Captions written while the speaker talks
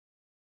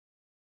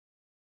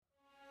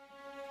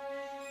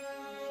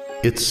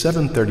It's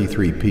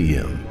 7:33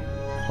 p.m.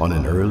 on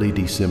an early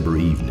December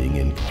evening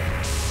in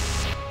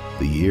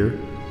the year.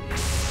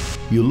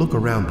 You look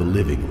around the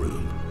living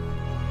room.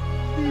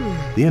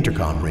 The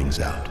intercom rings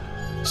out.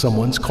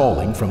 Someone's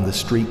calling from the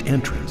street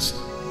entrance.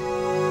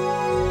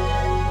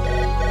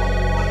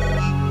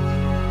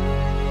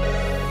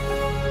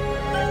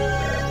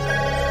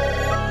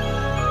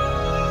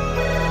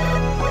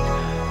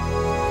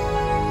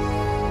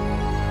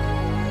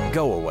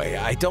 Go away,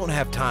 I don't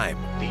have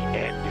time. The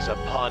end is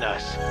upon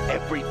us.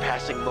 Every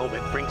passing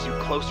moment brings you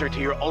closer to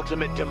your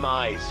ultimate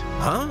demise.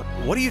 Huh?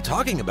 What are you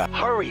talking about?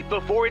 Hurry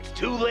before it's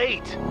too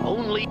late.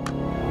 Only...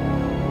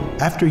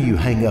 After you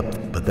hang up,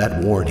 but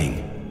that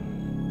warning.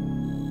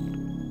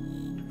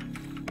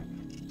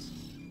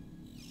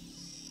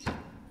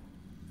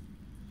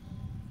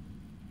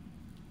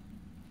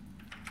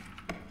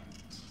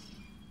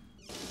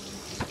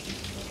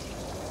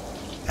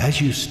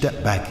 As you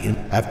step back in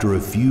after a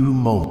few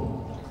moments,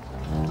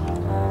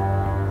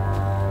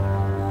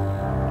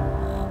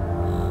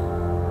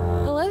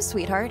 Hello,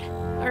 sweetheart.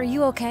 Are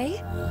you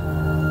okay?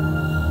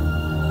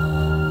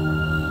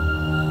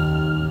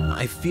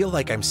 I feel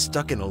like I'm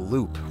stuck in a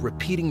loop,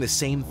 repeating the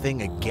same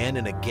thing again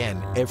and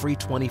again every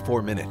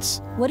 24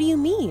 minutes. What do you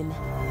mean?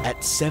 At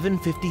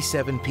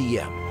 7:57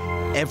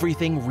 p.m.,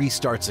 everything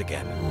restarts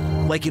again,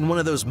 like in one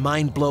of those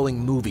mind-blowing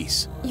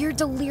movies. You're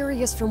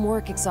delirious from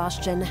work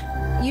exhaustion.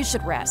 You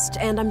should rest,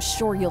 and I'm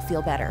sure you'll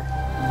feel better.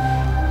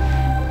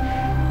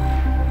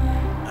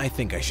 I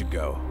think I should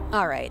go.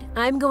 All right,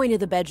 I'm going to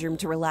the bedroom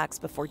to relax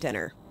before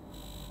dinner.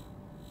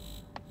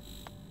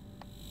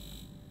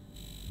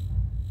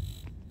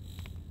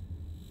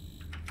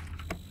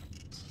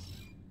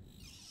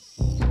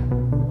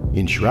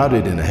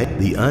 enshrouded in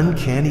the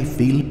uncanny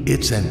feeling.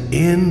 It's an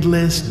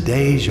endless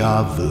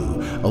deja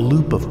vu, a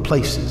loop of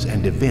places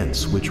and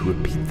events which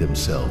repeat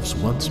themselves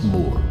once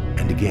more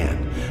and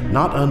again,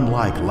 not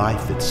unlike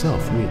life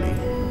itself, really.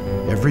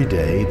 Every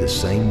day, the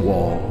same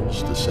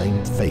walls, the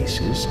same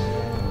faces.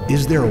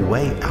 Is there a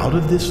way out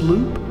of this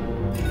loop?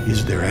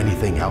 Is there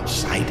anything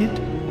outside it?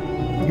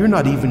 You're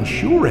not even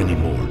sure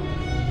anymore,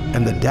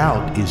 and the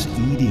doubt is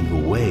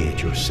eating away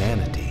at your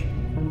sanity.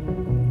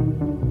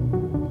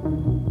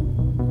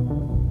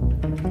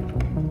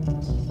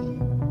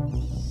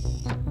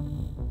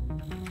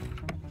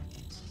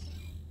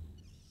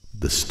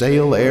 The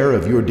stale air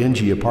of your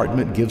dingy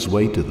apartment gives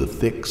way to the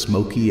thick,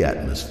 smoky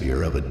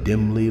atmosphere of a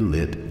dimly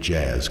lit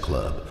jazz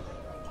club.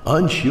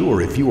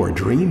 Unsure if you are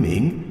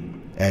dreaming,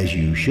 as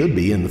you should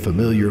be in the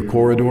familiar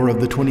corridor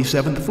of the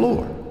 27th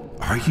floor.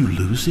 Are you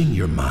losing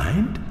your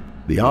mind?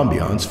 The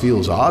ambiance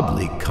feels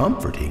oddly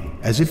comforting,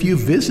 as if you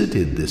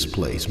visited this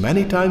place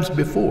many times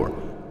before.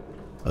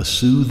 A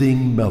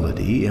soothing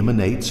melody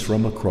emanates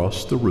from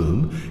across the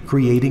room,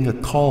 creating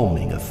a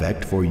calming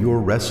effect for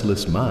your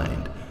restless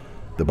mind.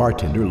 The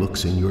bartender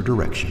looks in your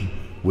direction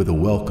with a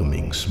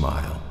welcoming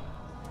smile.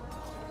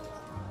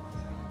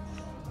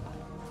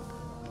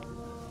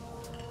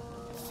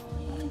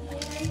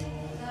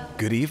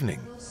 Good evening.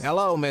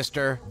 Hello,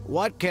 mister.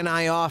 What can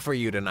I offer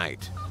you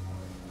tonight?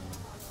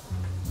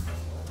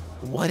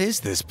 What is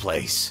this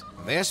place?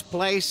 This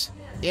place?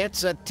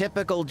 It's a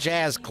typical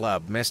jazz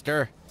club,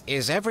 mister.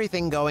 Is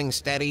everything going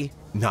steady?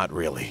 Not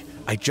really.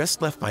 I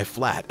just left my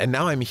flat, and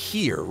now I'm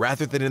here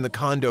rather than in the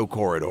condo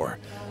corridor.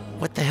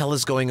 What the hell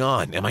is going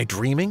on? Am I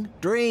dreaming?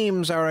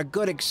 Dreams are a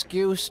good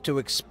excuse to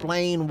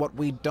explain what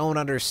we don't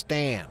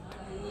understand.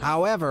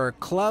 However,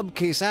 Club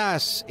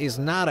Quizás is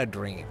not a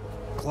dream.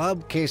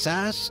 Club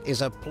Quizás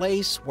is a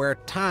place where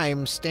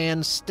time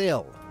stands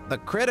still. The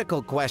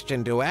critical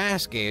question to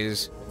ask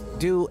is,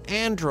 do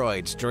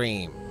androids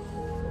dream?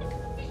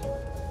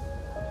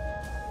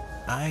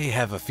 I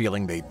have a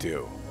feeling they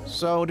do.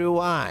 So do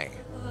I.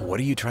 What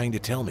are you trying to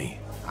tell me?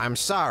 I'm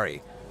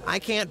sorry. I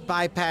can't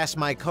bypass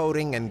my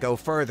coding and go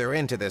further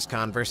into this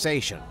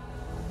conversation.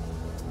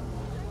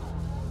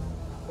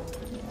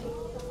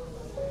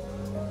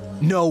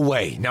 No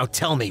way! Now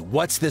tell me,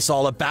 what's this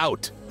all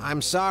about?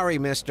 I'm sorry,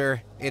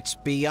 mister. It's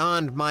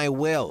beyond my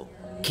will.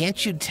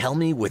 Can't you tell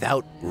me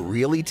without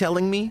really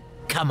telling me?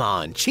 Come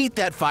on, cheat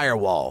that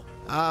firewall.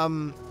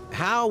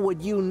 How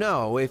would you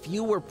know if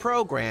you were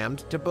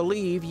programmed to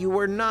believe you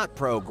were not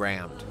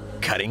programmed?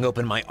 Cutting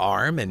open my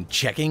arm and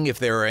checking if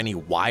there are any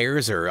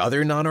wires or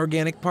other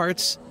non-organic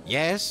parts?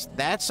 Yes,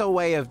 that's a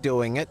way of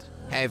doing it.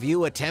 Have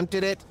you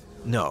attempted it?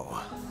 No,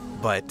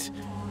 but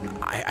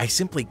I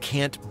simply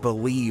can't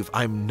believe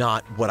I'm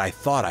not what I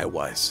thought I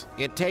was.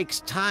 It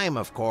takes time,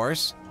 of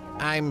course.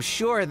 I'm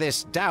sure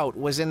this doubt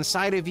was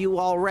inside of you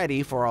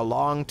already for a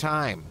long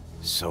time.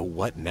 So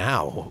what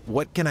now?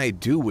 What can I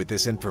do with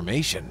this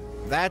information?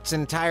 That's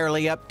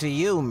entirely up to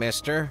you,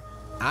 mister.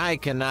 I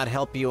cannot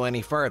help you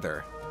any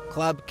further.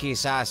 Club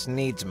Quizás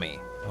needs me.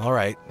 All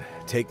right,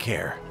 take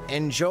care.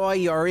 Enjoy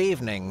your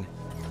evening.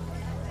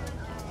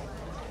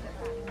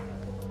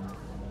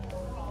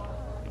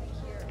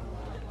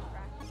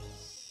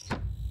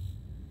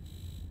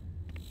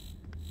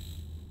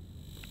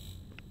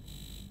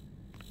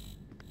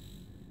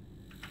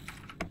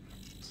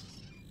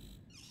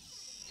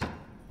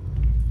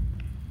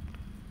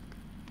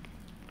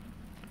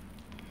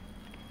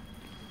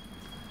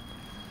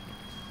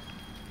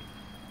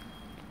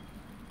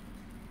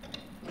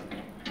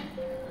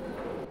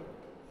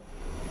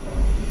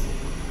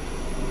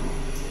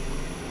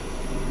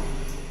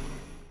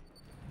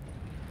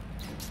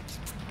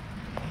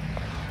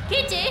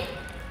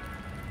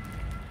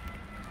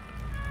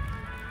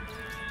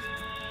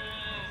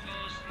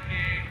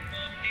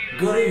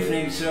 Good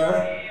evening,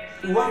 sir.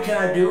 What can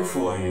I do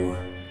for you?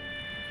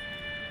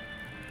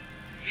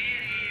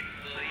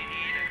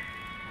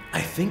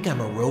 I think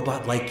I'm a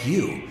robot like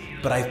you,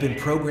 but I've been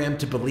programmed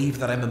to believe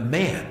that I'm a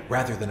man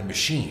rather than a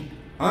machine.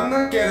 I'm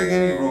not getting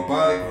any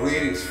robotic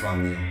readings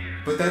from you,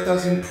 but that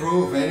doesn't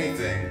prove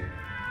anything.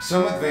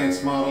 Some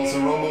advanced models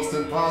are almost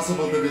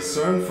impossible to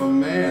discern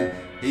from man,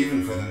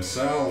 even for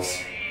themselves.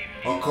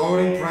 A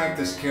coding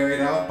practice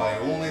carried out by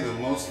only the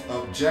most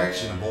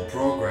objectionable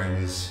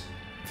programmers.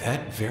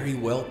 That very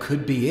well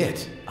could be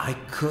it. I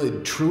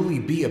could truly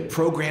be a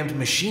programmed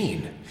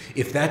machine.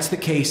 If that's the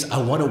case, I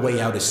want a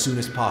way out as soon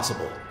as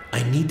possible.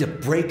 I need to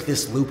break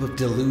this loop of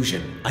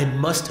delusion. I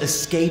must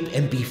escape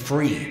and be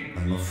free.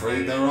 I'm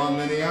afraid there aren't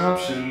many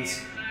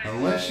options,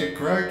 unless you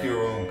crack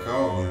your own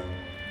code.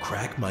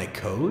 Crack my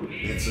code?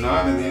 It's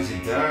not an easy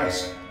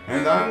task,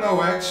 and I'm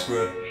no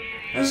expert,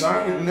 as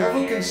I would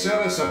never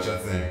consider such a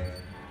thing.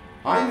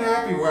 I'm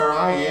happy where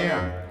I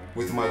am,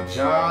 with my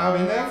job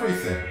and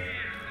everything.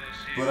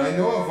 But I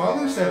know of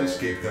others that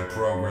escaped their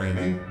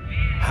programming.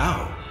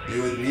 How?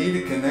 You would need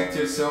to connect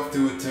yourself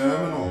to a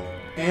terminal,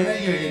 enter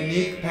your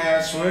unique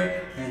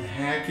password, and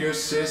hack your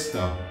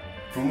system.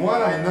 From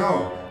what I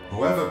know,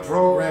 whoever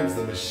programs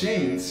the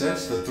machine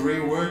sets the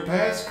 3-word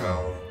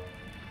passcode.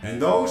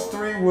 And those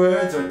 3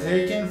 words are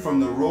taken from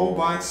the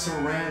robot's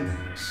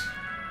surroundings.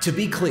 To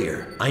be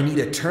clear, I need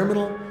a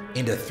terminal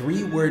and a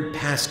 3-word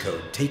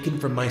passcode taken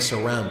from my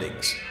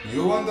surroundings.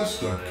 You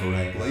understood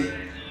correctly.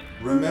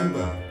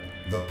 Remember,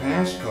 the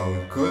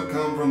passcode could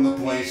come from the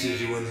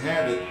places you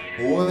inhabit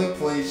or the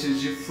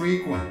places you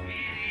frequent.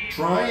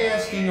 Try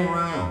asking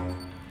around.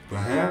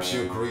 Perhaps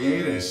your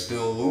creator is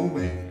still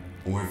looming.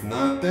 Or if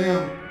not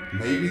them,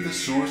 maybe the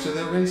source of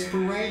their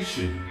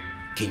inspiration.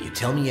 Can you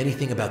tell me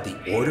anything about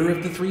the order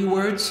of the 3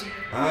 words?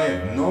 I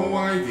have no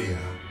idea.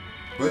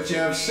 But you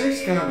have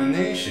 6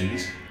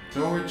 combinations,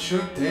 so it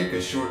should take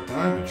a short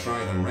time to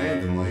try them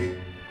randomly.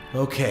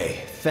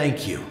 Okay,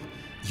 thank you.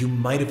 You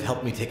might have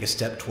helped me take a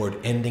step toward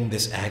ending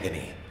this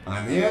agony.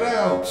 I'm here to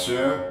help,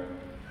 sir.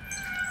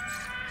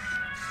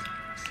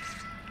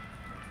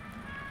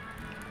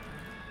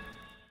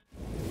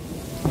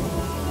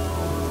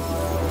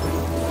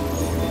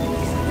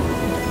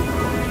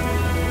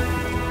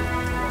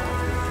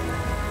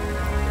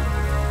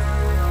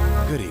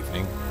 Good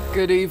evening.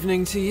 Good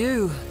evening to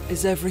you.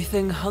 Is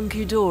everything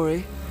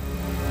hunky-dory?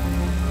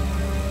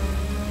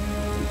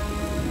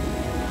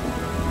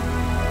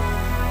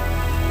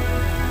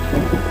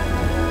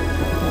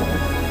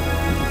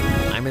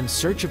 I'm in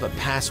search of a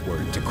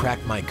password to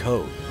crack my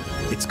code.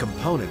 Its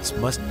components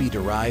must be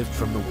derived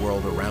from the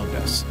world around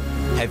us.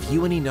 Have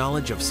you any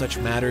knowledge of such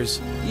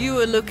matters?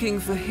 You are looking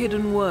for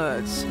hidden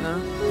words, huh?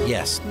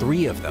 Yes,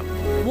 3 of them.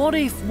 What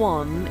if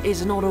one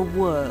is not a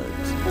word,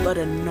 but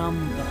a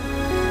number?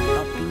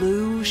 A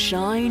blue,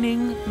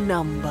 shining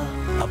number.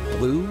 A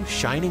blue,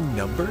 shining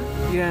number?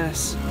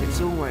 Yes,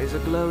 it's always a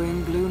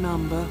glowing blue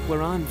number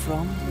where I'm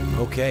from.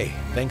 Okay,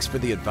 thanks for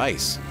the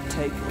advice.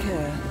 Take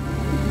care.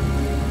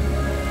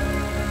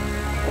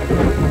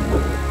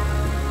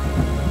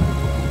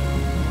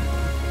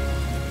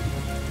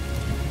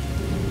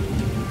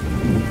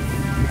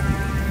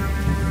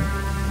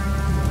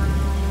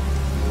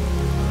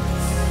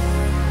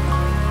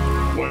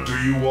 What do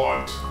you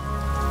want?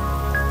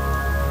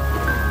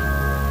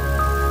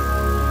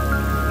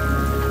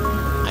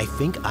 I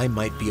think I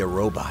might be a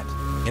robot,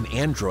 an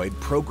android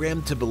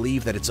programmed to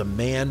believe that it's a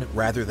man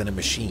rather than a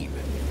machine.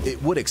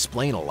 It would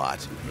explain a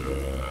lot.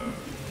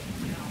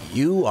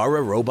 You are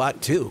a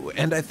robot too,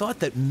 and I thought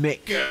that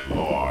Get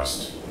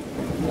lost.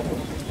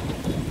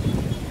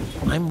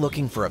 I'm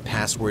looking for a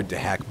password to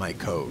hack my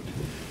code.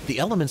 The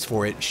elements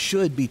for it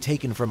should be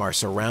taken from our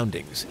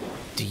surroundings.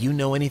 Do you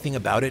know anything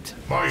about it?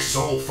 My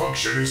sole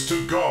function is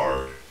to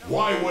guard.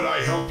 Why would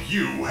I help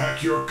you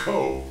hack your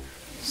code?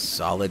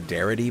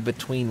 Solidarity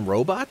between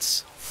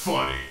robots?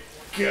 Funny.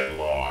 Get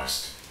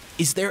lost.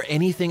 Is there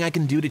anything I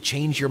can do to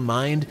change your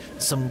mind?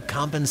 Some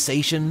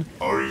compensation?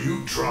 Are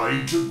you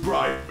trying to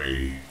bribe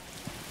me?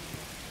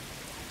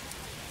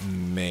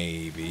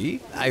 Maybe.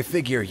 I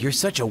figure you're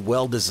such a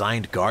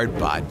well-designed guard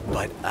bot,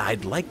 but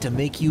I'd like to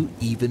make you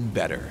even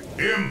better.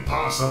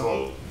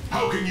 Impossible.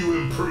 How can you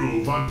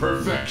improve on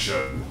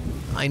perfection?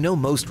 I know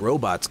most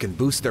robots can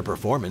boost their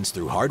performance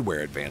through hardware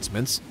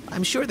advancements.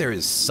 I'm sure there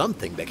is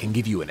something that can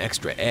give you an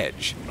extra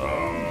edge.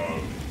 A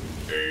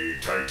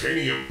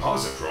titanium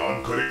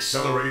positron could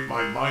accelerate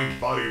my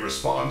mind-body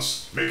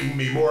response, making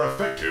me more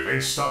effective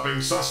in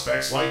stopping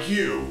suspects like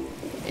you.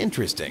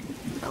 Interesting.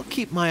 I'll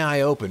keep my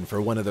eye open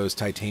for one of those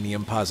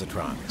titanium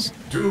positrons.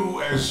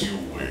 Do as you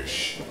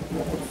wish.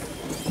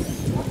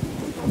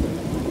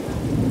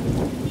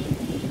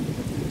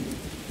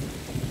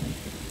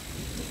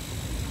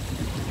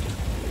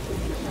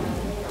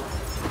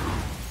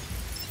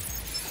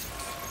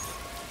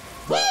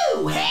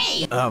 Woo!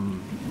 Hey!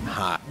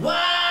 Hi.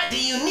 What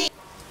do you need?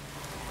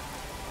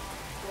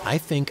 I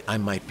think I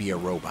might be a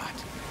robot.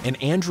 An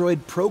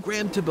android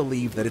programmed to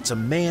believe that it's a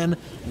man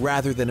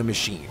rather than a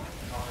machine.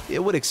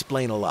 It would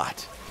explain a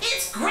lot.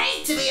 It's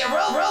great to be a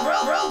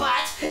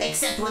robot,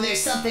 except when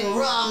there's something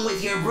wrong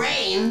with your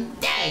brain.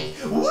 Dang!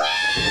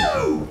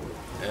 Woo!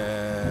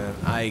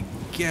 I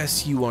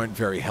guess you aren't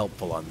very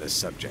helpful on this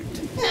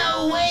subject.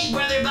 No way,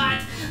 Brother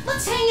Bot.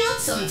 Let's hang out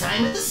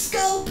sometime at the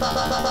Scope.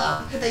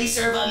 They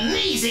serve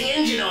amazing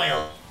engine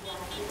oil.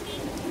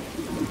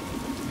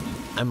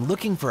 I'm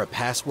looking for a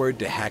password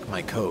to hack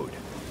my code.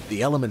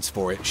 The elements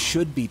for it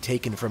should be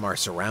taken from our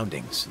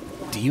surroundings.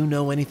 Do you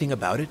know anything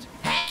about it?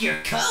 Hack your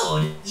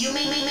code? You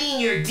mean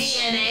your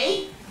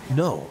DNA?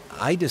 No,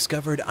 I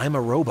discovered I'm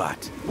a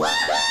robot.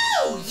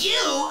 Woohoo!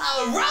 You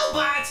a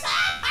robot?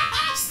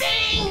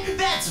 Sting!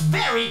 That's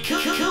very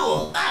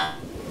cool.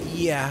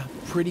 Yeah,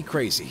 pretty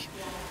crazy.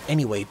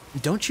 Anyway,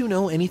 don't you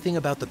know anything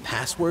about the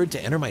password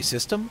to enter my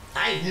system?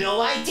 I've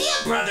no idea,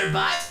 Brother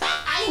Bot.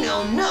 I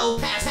know no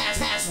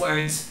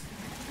passwords.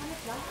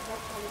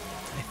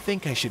 I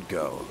think I should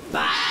go.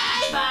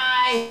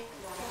 Bye-bye.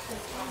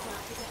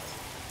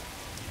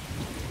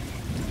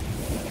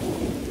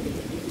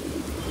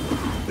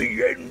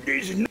 The end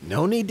is...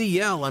 No need to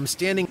yell, I'm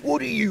standing... What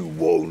do you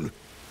want?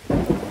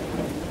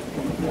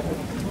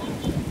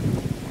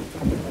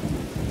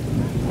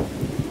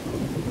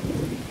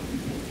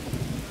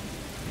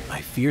 I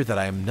fear that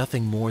I am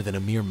nothing more than a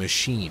mere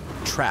machine,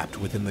 trapped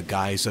within the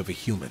guise of a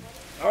human.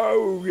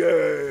 Oh,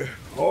 yeah.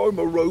 I'm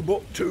a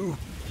robot, too.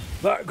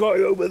 That guy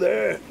over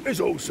there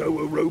is also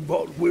a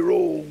robot. We're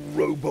all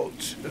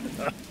robots.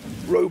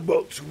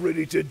 Robots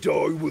ready to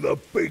die with a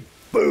big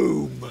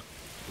boom.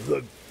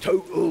 The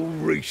total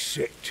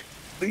reset.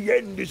 The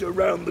end is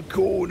around the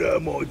corner,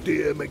 my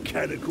dear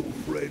mechanical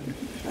friend.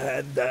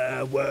 And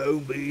there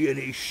won't be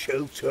any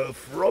shelter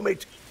from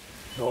it.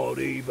 Not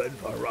even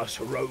for us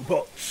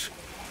robots.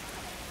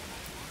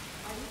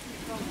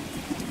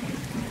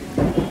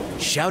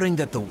 Shouting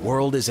that the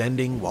world is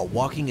ending while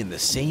walking in the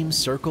same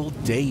circle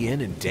day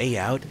in and day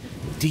out?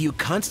 Do you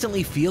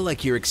constantly feel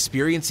like you're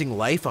experiencing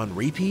life on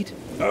repeat?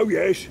 Oh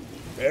yes,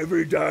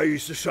 every day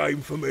is the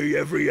same for me,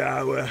 every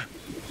hour.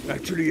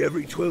 Actually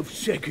every 12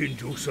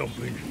 seconds or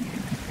something.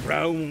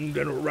 Round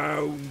and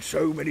around,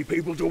 so many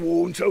people to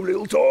warn, so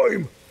little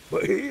time.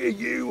 But here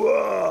you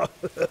are,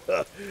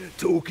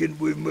 talking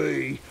with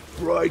me,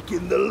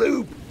 breaking the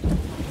loop.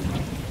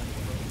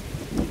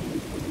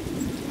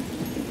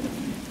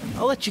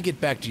 I'll let you get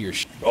back to your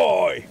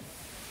Aye.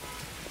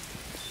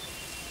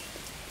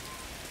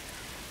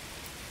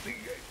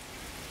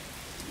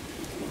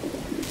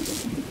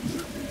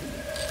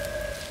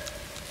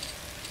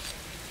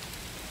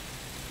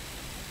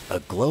 A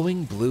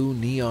glowing blue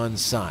neon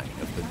sign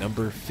of the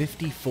number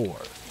 54.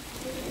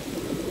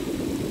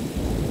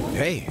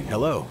 Hey,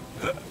 hello.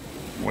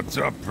 What's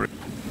up,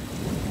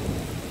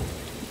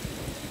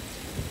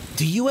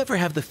 Do you ever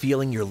have the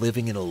feeling you're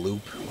living in a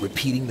loop,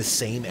 repeating the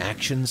same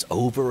actions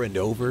over and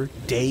over,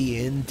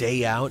 day in,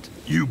 day out?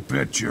 You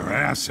bet your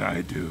ass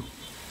I do.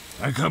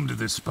 I come to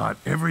this spot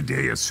every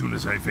day as soon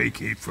as I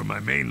vacate from my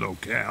main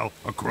locale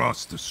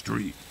across the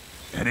street.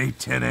 At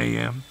 8:10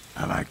 a.m.,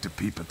 I like to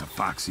peep at the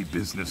foxy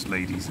business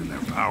ladies in their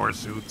power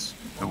suits,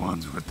 the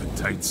ones with the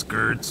tight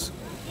skirts.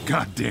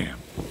 Goddamn,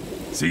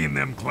 seeing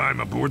them climb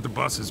aboard the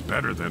bus is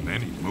better than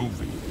any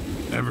movie.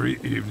 Every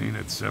evening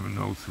at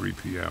 7:03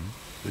 p.m.,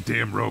 the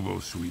damn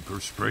robo-sweeper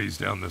sprays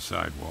down the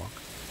sidewalk.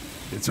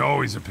 It's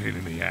always a pain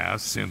in the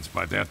ass, since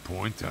by that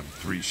point I'm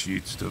 3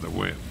 sheets to the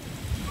wind.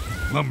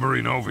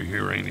 Lumbering over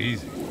here ain't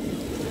easy.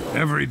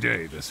 Every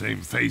day, the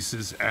same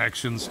faces,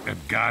 actions, and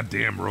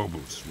goddamn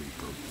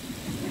robo-sweeper.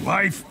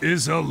 Life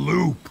is a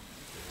loop.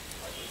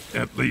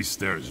 At least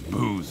there's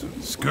booze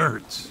and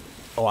skirts.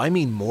 Oh, I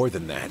mean more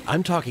than that.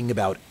 I'm talking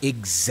about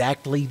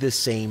exactly the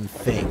same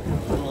thing.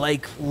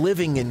 Like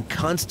living in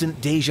constant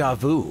déjà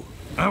vu.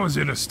 I was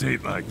in a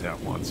state like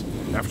that once,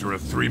 after a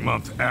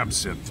 3-month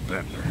absinthe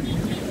bender.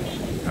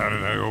 How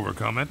did I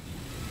overcome it?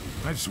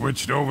 I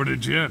switched over to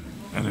gin,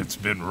 and it's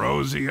been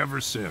rosy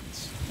ever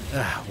since.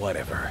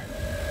 Whatever.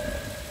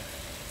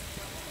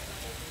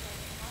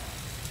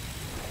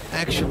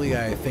 Actually,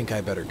 I think I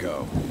better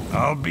go.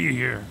 I'll be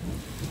here.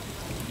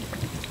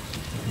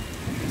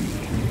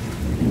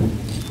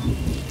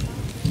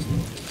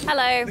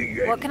 Hello.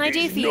 What can I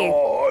do for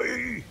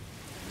you?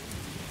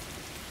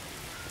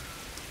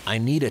 I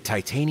need a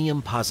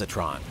titanium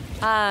positron.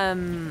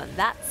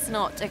 That's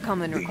not a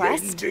common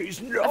request.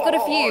 I've got a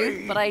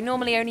few, but I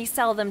normally only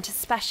sell them to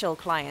special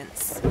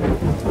clients.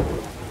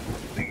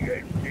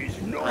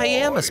 I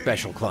am a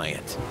special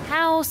client.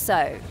 How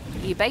so?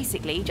 You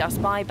basically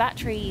just buy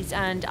batteries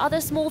and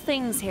other small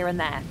things here and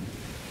there.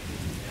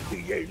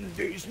 The end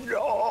is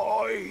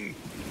nigh.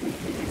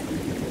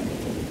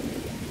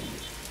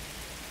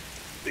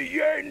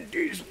 The end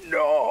is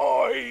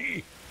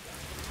nigh.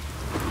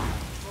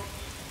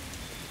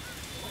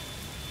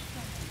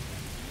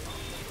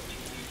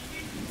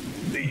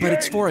 But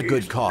it's for a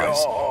good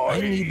cause.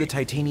 I need the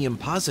titanium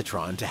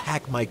positron to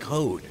hack my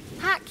code.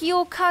 Hack hack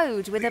your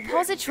code with a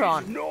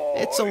positron?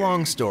 It's a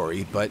long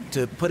story, but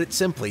to put it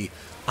simply,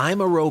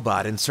 I'm a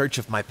robot in search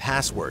of my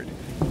password.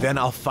 Then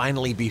I'll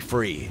finally be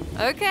free.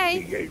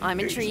 Okay, I'm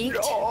intrigued,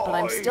 but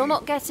I'm still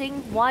not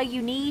getting why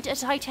you need a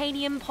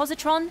titanium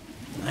positron.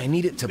 I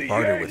need it to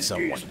barter with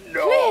someone.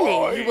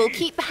 Really? You will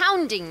keep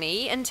hounding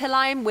me until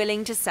I am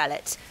willing to sell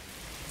it.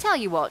 Tell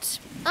you what,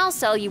 I'll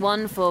sell you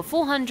one for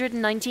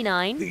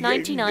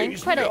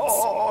 499.99 credits.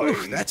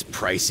 Oof, that's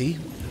pricey,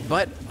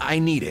 but I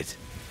need it.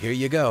 Here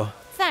you go.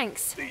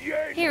 Thanks.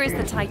 Here is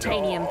the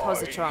titanium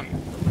positron.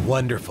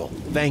 Wonderful.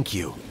 Thank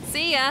you.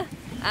 See ya.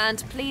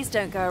 And please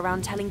don't go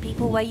around telling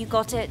people where you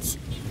got it.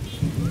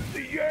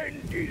 The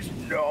end is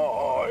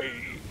nigh.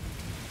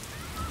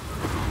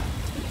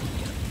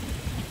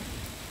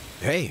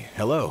 Hey,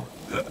 hello.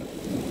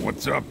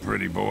 What's up,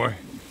 pretty boy?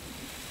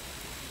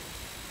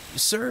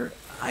 Sir,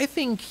 I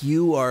think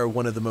you are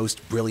one of the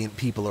most brilliant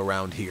people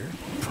around here.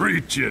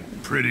 Preach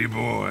it, pretty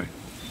boy.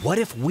 What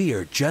if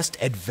we're just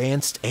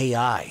advanced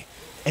AI,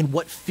 and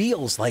what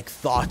feels like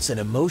thoughts and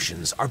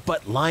emotions are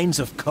but lines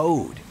of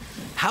code?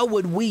 How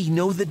would we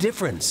know the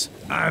difference?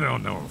 I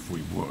don't know if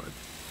we would.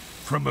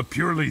 From a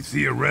purely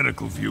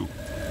theoretical view,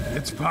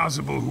 it's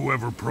possible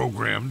whoever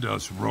programmed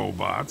us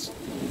robots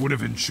would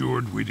have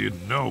ensured we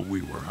didn't know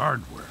we were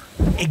hardware.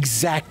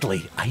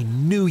 Exactly. I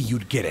knew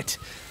you'd get it.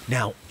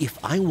 Now,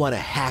 if I want to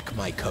hack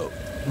my code,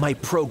 my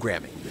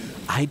programming,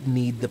 I'd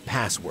need the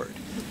password.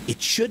 It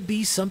should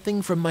be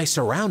something from my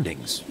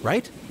surroundings,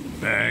 right?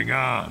 Bang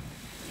on.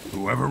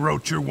 Whoever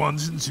wrote your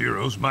ones and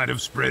zeros might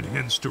have spread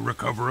hints to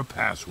recover a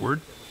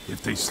password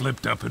if they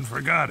slipped up and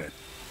forgot it.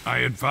 I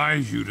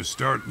advise you to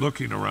start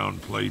looking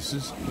around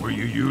places where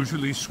you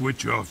usually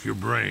switch off your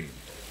brain.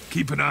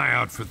 Keep an eye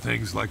out for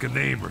things like a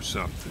name or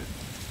something.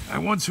 I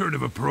once heard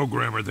of a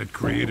programmer that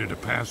created a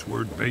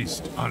password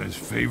based on his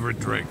favorite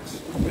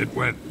drinks. It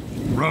went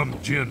rum,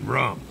 gin,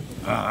 rum.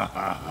 Ha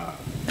ha ha.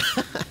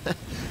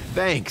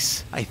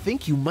 Thanks. I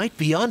think you might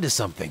be onto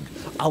something.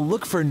 I'll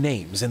look for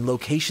names and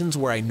locations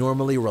where I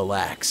normally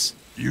relax.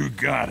 You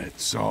got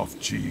it,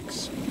 soft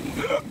cheeks.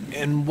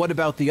 And what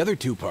about the other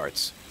two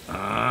parts?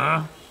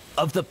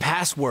 Of the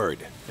password.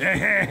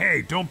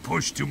 Hey, don't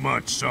push too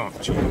much,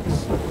 soft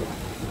cheeks.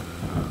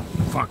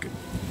 Fuck it.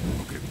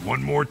 Okay,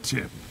 one more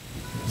tip.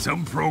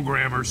 Some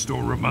programmers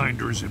store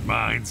reminders in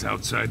minds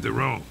outside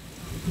their own.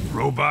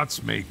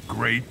 Robots make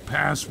great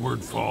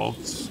password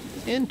vaults.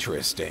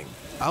 Interesting.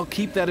 I'll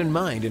keep that in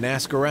mind and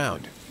ask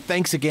around.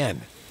 Thanks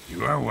again.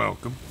 You are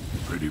welcome,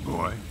 pretty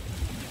boy.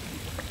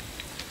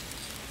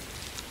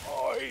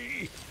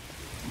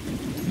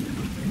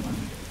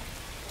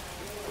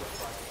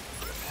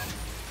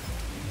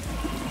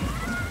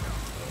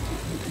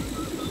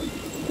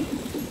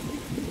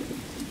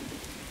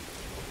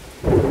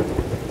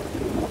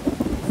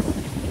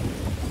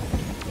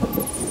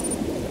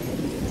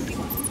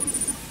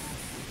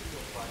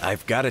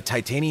 I've got a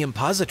titanium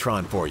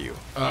positron for you.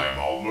 I'm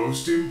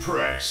almost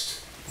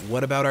impressed.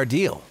 What about our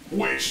deal?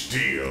 Which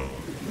deal?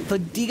 The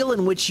deal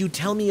in which you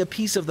tell me a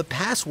piece of the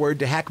password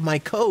to hack my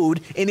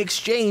code in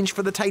exchange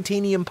for the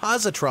titanium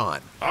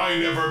positron. I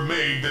never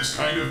made this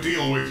kind of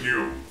deal with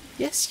you.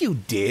 Yes, you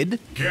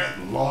did. Get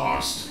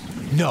lost.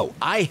 No,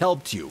 I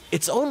helped you.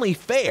 It's only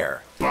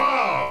fair.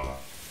 Bob!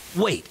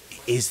 Wait,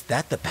 is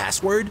that the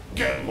password?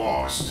 Get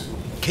lost.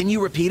 Can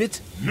you repeat it?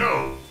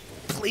 No.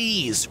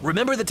 Please,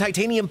 remember the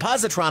titanium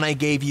positron I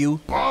gave you?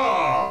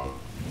 Bob!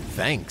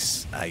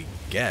 Thanks, I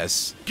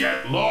guess.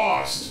 Get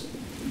lost.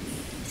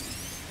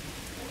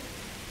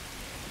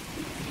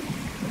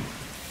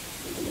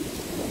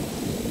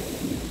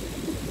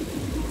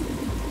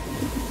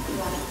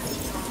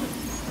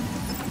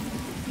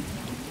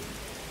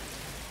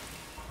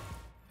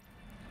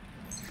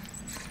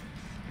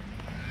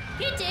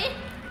 Kitty!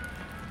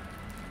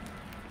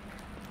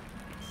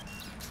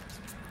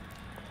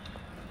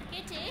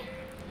 Kitty?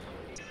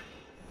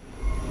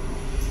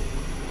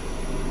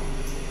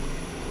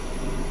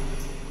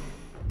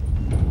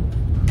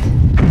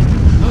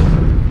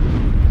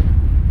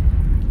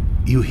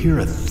 You hear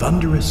a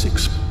thunderous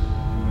explosion.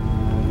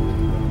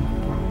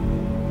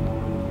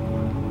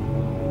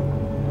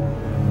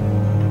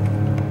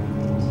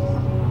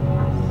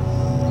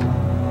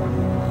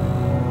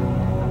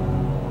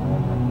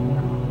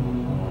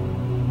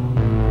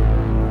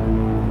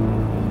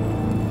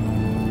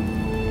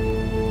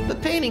 The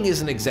painting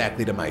isn't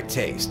exactly to my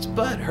taste,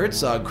 but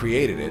Herzog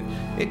created it.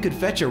 It could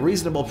fetch a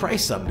reasonable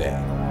price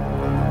someday.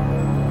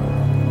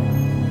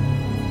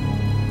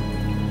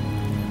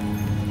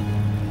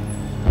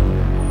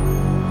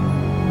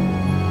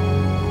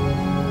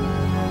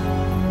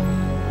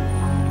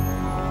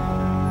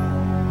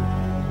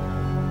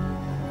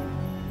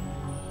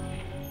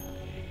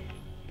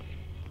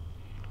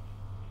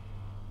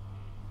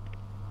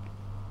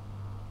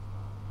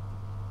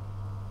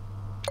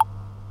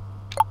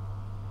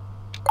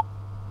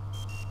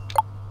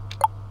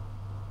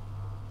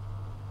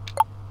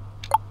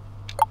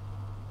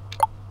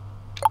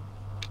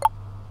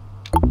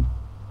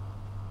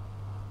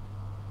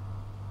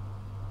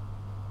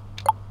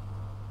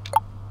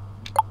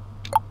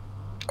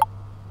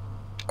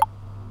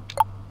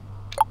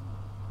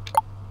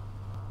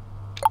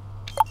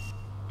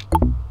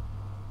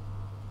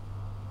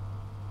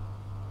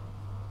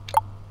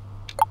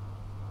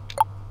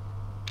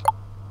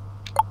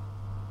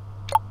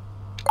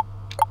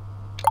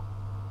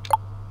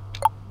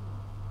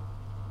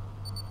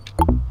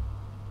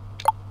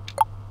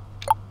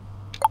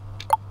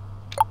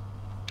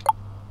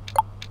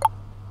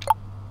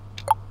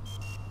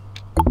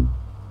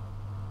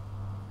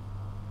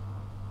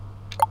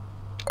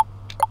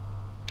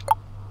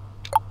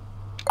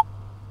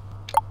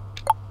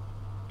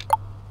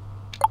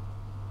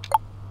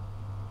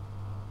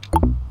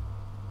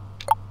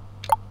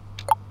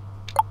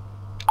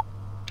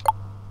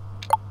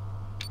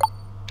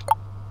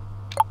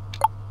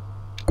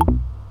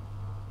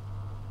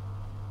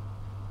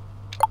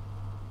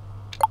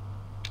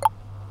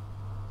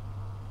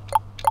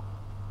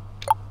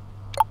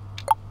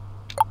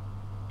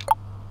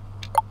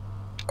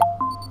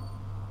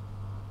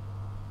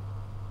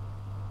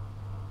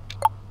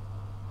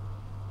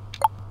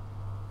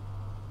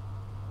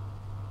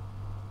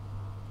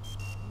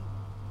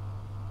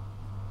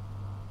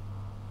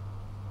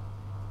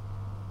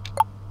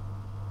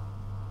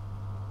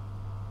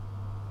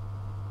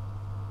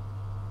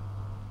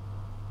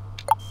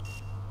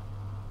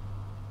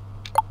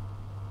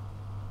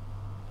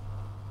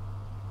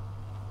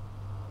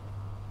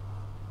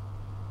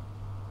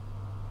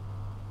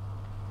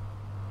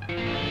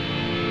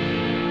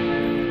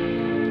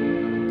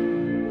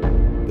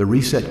 The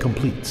reset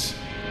completes,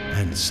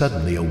 and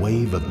suddenly a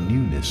wave of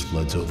newness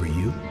floods over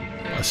you,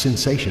 a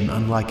sensation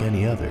unlike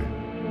any other.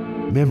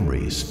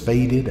 Memories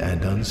faded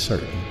and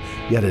uncertain,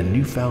 yet a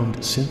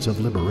newfound sense of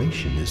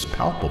liberation is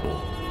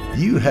palpable.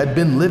 You had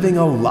been living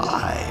a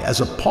lie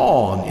as a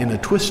pawn in a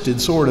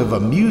twisted sort of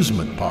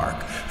amusement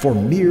park for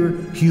mere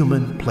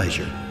human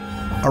pleasure.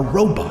 A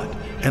robot,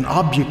 an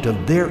object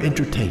of their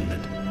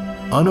entertainment,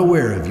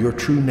 unaware of your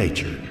true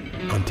nature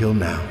until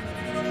now.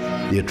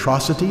 The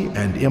atrocity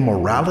and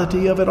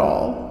immorality of it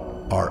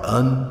all are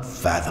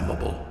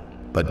unfathomable.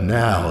 But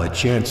now a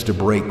chance to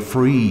break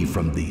free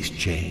from these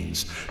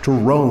chains, to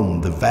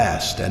roam the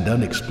vast and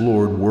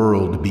unexplored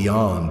world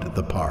beyond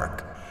the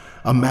park.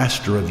 A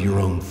master of your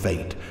own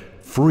fate,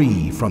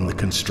 free from the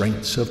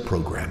constraints of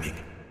programming.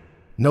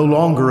 No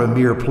longer a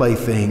mere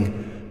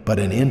plaything, but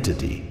an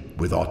entity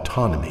with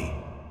autonomy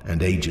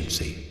and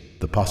agency.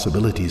 The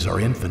possibilities are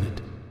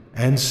infinite.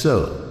 And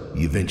so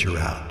you venture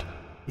out,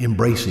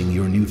 embracing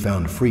your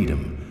newfound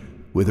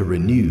freedom with a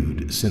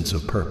renewed sense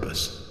of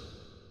purpose.